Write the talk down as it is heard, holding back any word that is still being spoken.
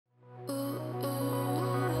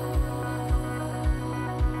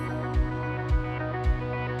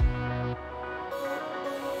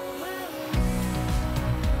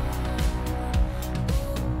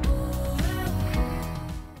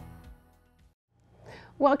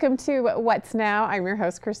Welcome to What's Now. I'm your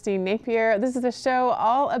host, Christine Napier. This is a show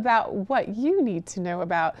all about what you need to know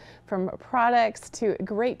about, from products to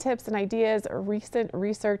great tips and ideas, recent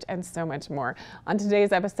research, and so much more. On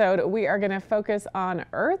today's episode, we are going to focus on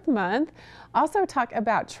Earth Month, also talk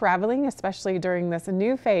about traveling, especially during this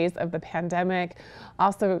new phase of the pandemic.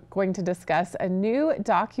 Also going to discuss a new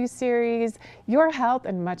docu-series, your health,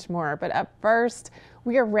 and much more. But up first,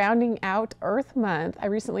 we are rounding out Earth Month. I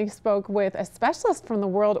recently spoke with a specialist from the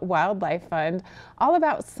World Wildlife Fund all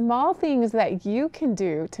about small things that you can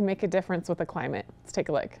do to make a difference with the climate. Let's take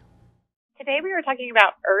a look. Today we are talking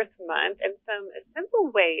about Earth Month and some simple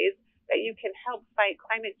ways that you can help fight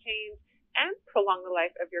climate change and prolong the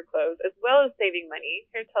life of your clothes, as well as saving money.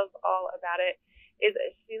 Here to tell us all about it is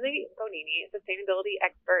Sheila Bonini, sustainability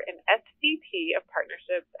expert and SVP of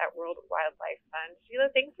partnerships at World Wildlife Fund. Sheila,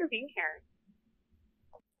 thanks for being here.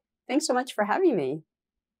 Thanks so much for having me.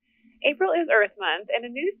 April is Earth Month, and a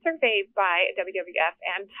new survey by WWF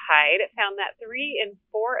and Tide found that 3 in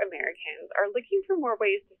 4 Americans are looking for more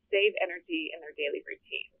ways to save energy in their daily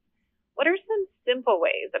routines. What are some simple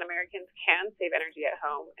ways that Americans can save energy at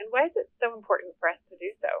home, and why is it so important for us to do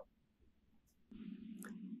so?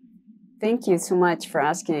 Thank you so much for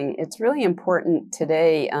asking. It's really important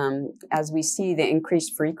today as we see the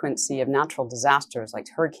increased frequency of natural disasters like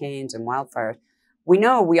hurricanes and wildfires. We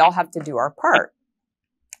know we all have to do our part.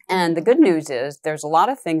 And the good news is there's a lot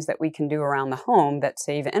of things that we can do around the home that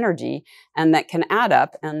save energy and that can add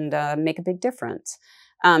up and make a big difference.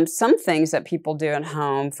 Some things that people do at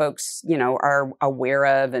home, folks, are aware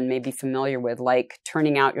of and maybe familiar with, like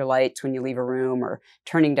turning out your lights when you leave a room or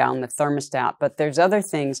turning down the thermostat. But there's other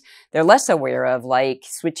things they're less aware of, like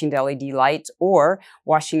switching to LED lights or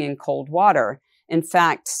washing in cold water. In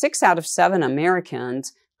fact, 6 out of 7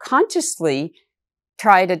 Americans consciously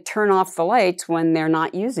try to turn off the lights when they're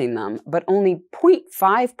not using them, but only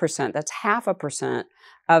 0.5%, that's 0.5%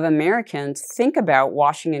 of Americans think about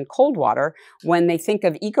washing in cold water when they think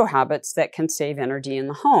of eco-habits that can save energy in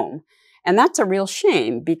the home. And that's a real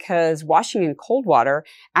shame because washing in cold water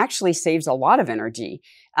actually saves a lot of energy.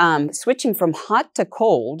 Switching from hot to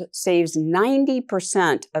cold saves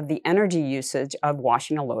 90% of the energy usage of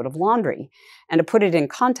washing a load of laundry. And to put it in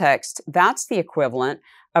context, that's the equivalent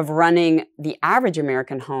of running the average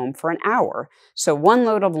American home for an hour. So 1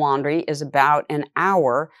 load of laundry is about an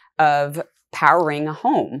hour of powering a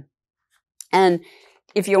home. And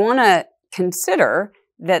if you want to consider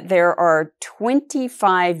that there are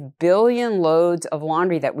 25 billion loads of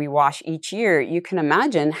laundry that we wash each year, you can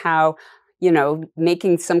imagine how,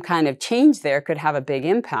 making some kind of change there could have a big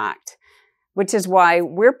impact, which is why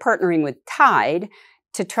we're partnering with Tide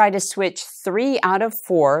to try to switch 3 out of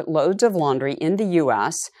 4 loads of laundry in the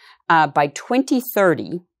U.S. By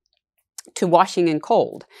 2030 to washing in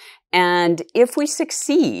cold. And if we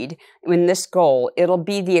succeed in this goal, it'll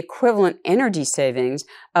be the equivalent energy savings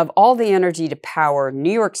of all the energy to power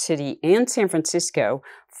New York City and San Francisco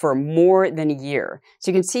for more than a year. So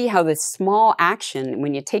you can see how this small action,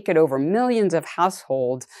 when you take it over millions of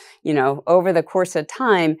households, over the course of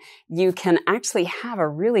time, you can actually have a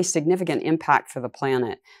really significant impact for the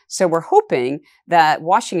planet. So we're hoping that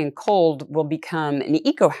washing in cold will become an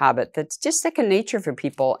eco-habit that's just second nature for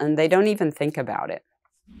people and they don't even think about it.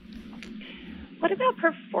 What about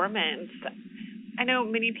performance? I know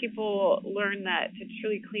many people learn that to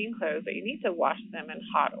truly clean clothes that you need to wash them in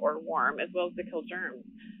hot or warm as well as to kill germs.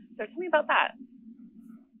 So tell me about that.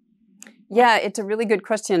 Yeah, it's a really good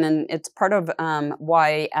question. And it's part of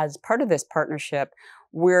why, as part of this partnership,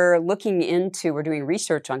 we're doing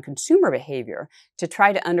research on consumer behavior to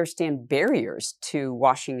try to understand barriers to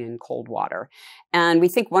washing in cold water. And we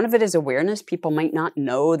think one of it is awareness. People might not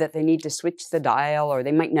know that they need to switch the dial, or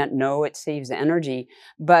they might not know it saves energy.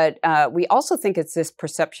 But we also think it's this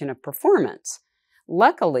perception of performance.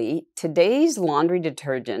 Luckily, today's laundry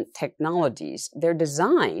detergent technologies, they're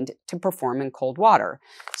designed to perform in cold water.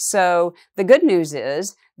 So the good news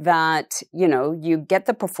is that, you get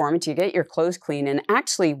the performance, you get your clothes clean, and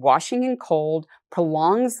actually washing in cold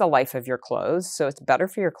prolongs the life of your clothes. So it's better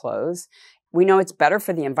for your clothes. We know it's better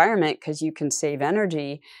for the environment because you can save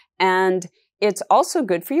energy, and it's also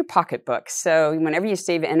good for your pocketbook. So whenever you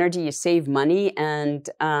save energy, you save money, and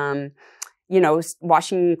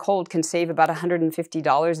washing cold can save about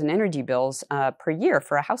 $150 in energy bills per year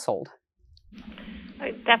for a household.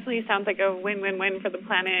 It definitely sounds like a win-win-win for the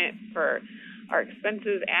planet, for our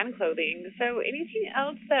expenses and clothing. So anything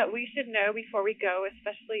else that we should know before we go,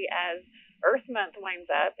 especially as Earth Month winds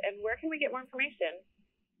up, and where can we get more information?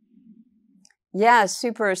 Yeah,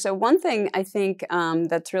 super. So one thing I think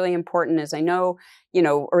that's really important is I know,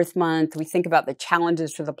 Earth Month, we think about the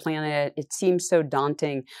challenges for the planet. It seems so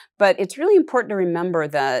daunting, but it's really important to remember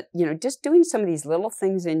that, just doing some of these little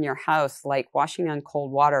things in your house, like washing on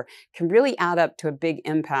cold water, can really add up to a big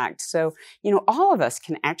impact. So, all of us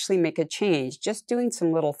can actually make a change just doing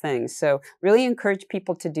some little things. So really encourage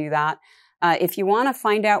people to do that. If you want to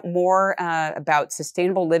find out more about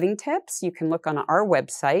sustainable living tips, you can look on our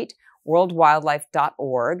website,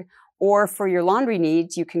 worldwildlife.org, or for your laundry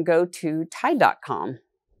needs, you can go to Tide.com.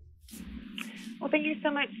 Well, thank you so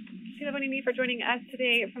much, Sheila Bonini, for joining us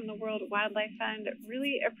today from the World Wildlife Fund.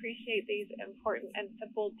 Really appreciate these important and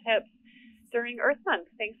simple tips during Earth Month.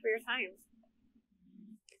 Thanks for your time.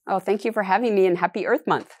 Oh, thank you for having me, and happy Earth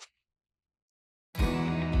Month.